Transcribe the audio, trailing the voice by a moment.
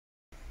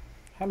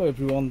Hello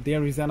everyone,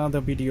 there is another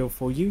video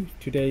for you.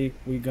 Today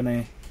we're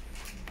gonna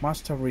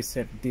master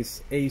reset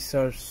this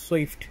Acer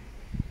Swift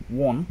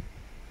 1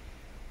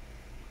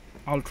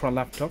 Ultra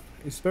laptop.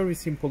 It's very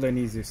simple and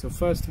easy. So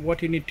first,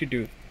 what you need to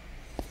do,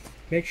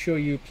 make sure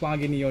you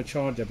plug in your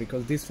charger,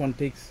 because this one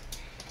takes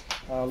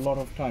a lot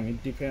of time.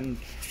 It depends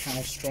how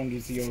strong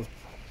is your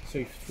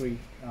Swift 3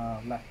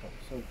 laptop.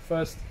 So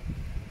first,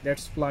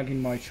 let's plug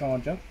in my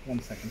charger. 1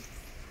 second.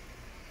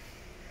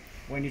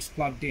 When it's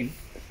plugged in,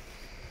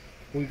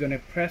 we're gonna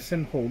press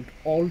and hold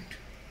Alt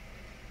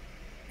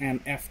and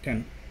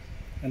F10,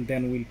 and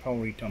then we'll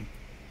power it on.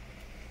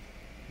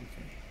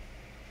 Okay.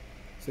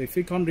 So if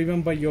you can't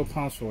remember your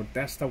password,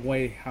 that's the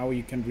way how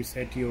you can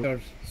reset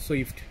your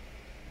Swift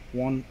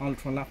 1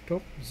 Ultra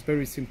laptop. It's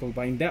very simple,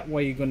 but in that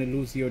way you're gonna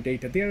lose your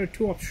data. There are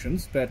two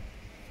options, but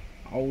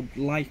I would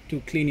like to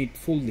clean it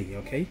fully.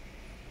 Okay,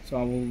 so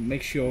I will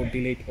make sure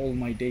delete all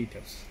my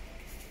data.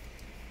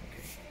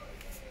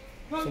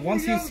 Okay. So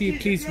once you see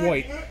please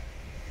wait,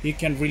 you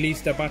can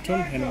release the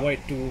button and wait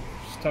to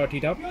start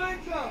it up. 1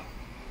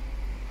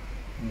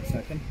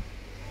 second.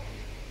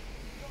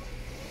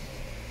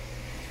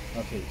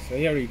 Okay, so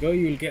here you go.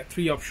 You will get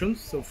three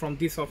options. So from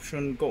this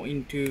option, go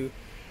into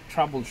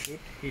troubleshoot,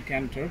 hit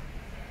enter,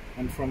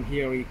 and from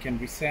here you can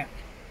reset.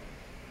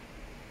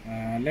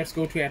 Let's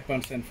go to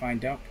advanced and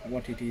find out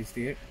what it is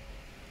there.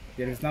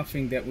 There is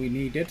nothing that we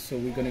needed, so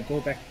we're going to go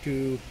back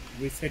to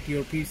reset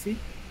your PC.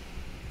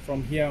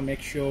 From here,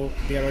 make sure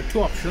there are two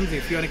options.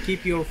 If you want to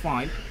keep your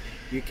file,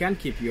 you can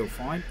keep your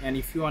file, and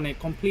if you want to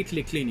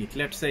completely clean it,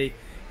 let's say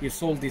you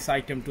sold this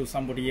item to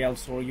somebody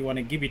else or you want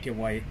to give it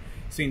away,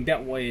 so in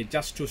that way,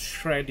 just to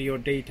shred your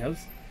data,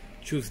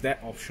 choose that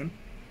option.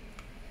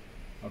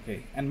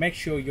 Okay, and make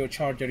sure your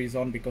charger is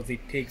on because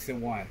it takes a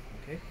while.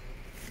 Okay,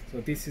 so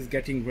this is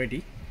getting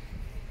ready.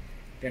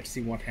 Let's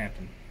see what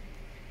happened.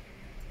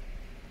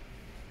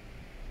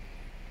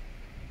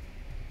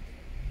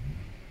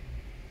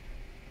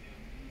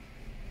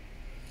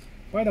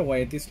 By the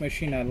way, this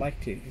machine, I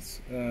liked it.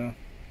 It's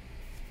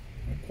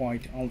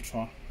quite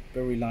ultra,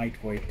 very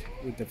lightweight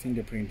with the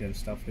fingerprint and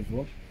stuff as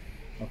well.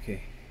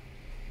 Okay,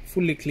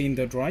 fully clean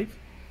the drive,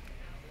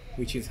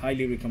 which is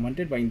highly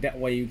recommended, but in that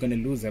way you're gonna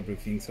lose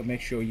everything. So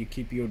make sure you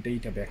keep your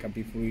data backup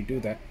before you do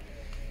that.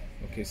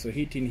 Okay, so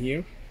hit in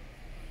here.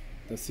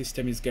 The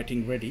system is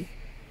getting ready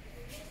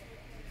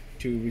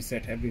to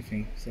reset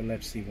everything. So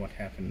let's see what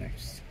happened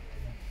next.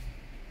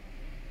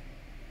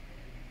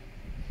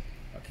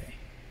 Okay.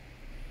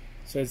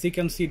 So as you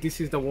can see, this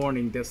is the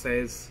warning that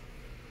says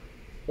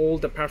all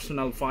the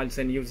personal files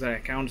and user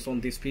accounts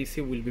on this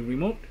PC will be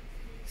removed.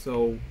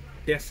 So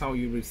that's how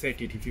you reset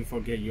it if you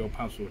forget your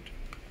password.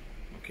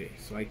 Okay,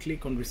 so I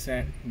click on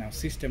reset. Now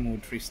system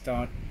would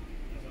restart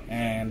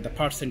and the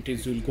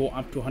percentage will go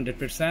up to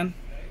 100%,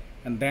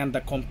 and then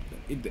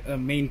the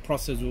main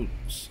process will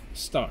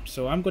start.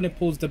 So I'm going to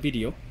pause the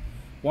video.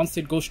 Once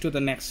it goes to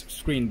the next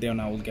screen, then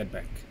I will get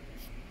back.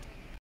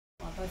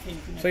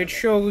 So it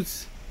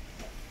shows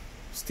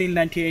still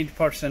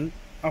 98%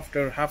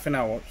 after half an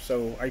hour.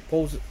 So I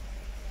pause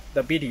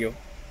the video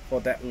for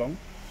that long,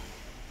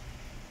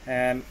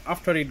 and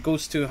after it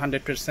goes to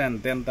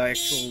 100%, then the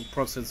actual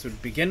process will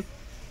begin.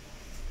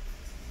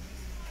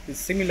 It's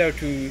similar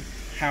to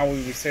how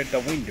we reset the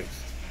Windows.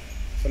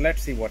 So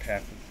let's see what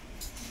happens.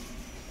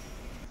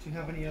 Do you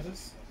have any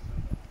others?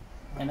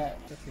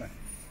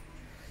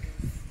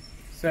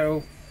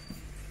 So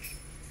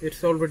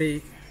it's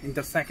already in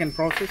the second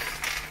process,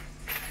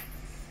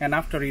 and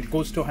after it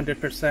goes to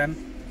 100%,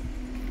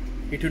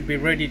 it would be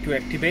ready to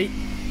activate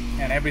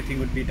and everything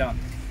would be done.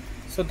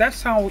 So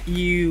that's how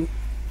you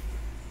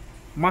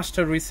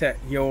master reset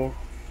your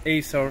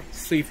Acer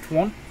Swift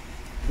 1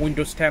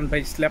 Windows 10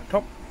 based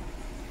laptop.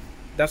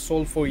 That's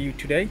all for you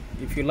today.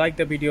 If you like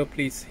the video,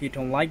 please hit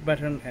on like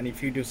button, and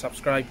if you do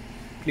subscribe,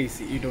 please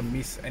you don't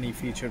miss any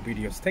future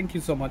videos. Thank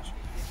you so much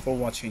for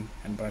watching,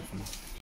 and bye for now.